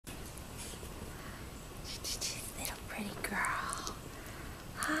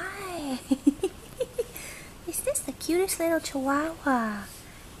cutest little chihuahua.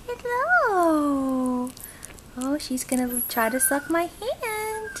 Hello. Oh, she's gonna try to suck my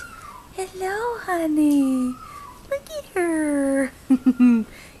hand. Hello, honey. Look at her.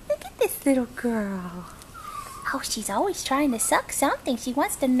 Look at this little girl. Oh, she's always trying to suck something. She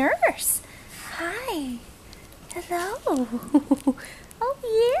wants to nurse. Hi. Hello. Oh,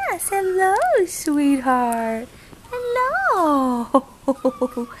 yes. Hello, sweetheart. Hello.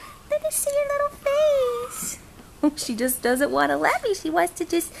 Let me see your little face. Oh, she just doesn't want to let me. She wants to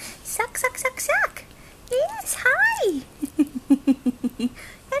just suck, suck, suck, suck. Yes, hi.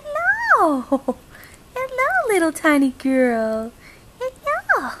 Hello. Hello, little tiny girl.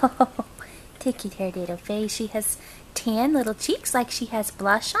 Hello. Look at her little face. She has tan little cheeks like she has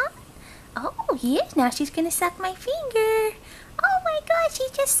blush on. Oh, yes. Now she's going to suck my finger. Oh, my God. She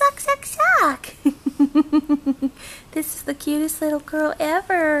just suck, suck, suck. This is the cutest little girl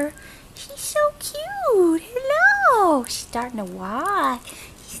ever. She's so cute. Hello. She's starting to walk.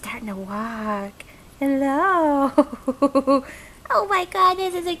 She's starting to walk. Hello. Oh, my God.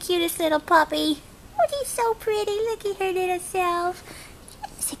 This is the cutest little puppy. Oh, she's so pretty. Look at her little self.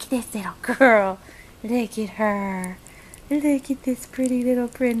 Look at this little girl. Look at her. Look at this pretty little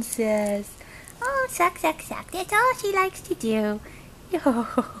princess. Oh, suck, suck, suck. That's all she likes to do.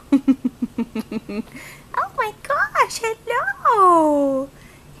 Oh, oh my gosh. Hello.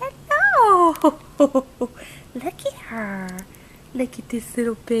 Hello. Look at her. Look at this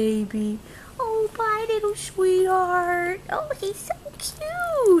little baby. Oh, bye, little sweetheart. Oh, he's so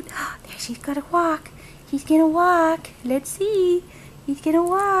cute. There, she's gonna walk. She's gonna walk. Let's see. He's gonna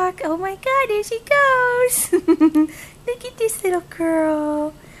walk. Oh my God, there she goes. Look at this little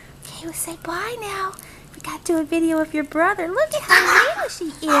girl. Okay, we'll say bye now. We got to do a video of your brother. Look at how little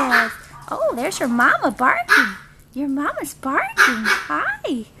she is. Oh, there's your mama barking. Your mama's barking.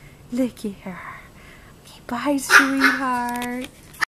 Hi. Look at her. Okay, bye, sweetheart.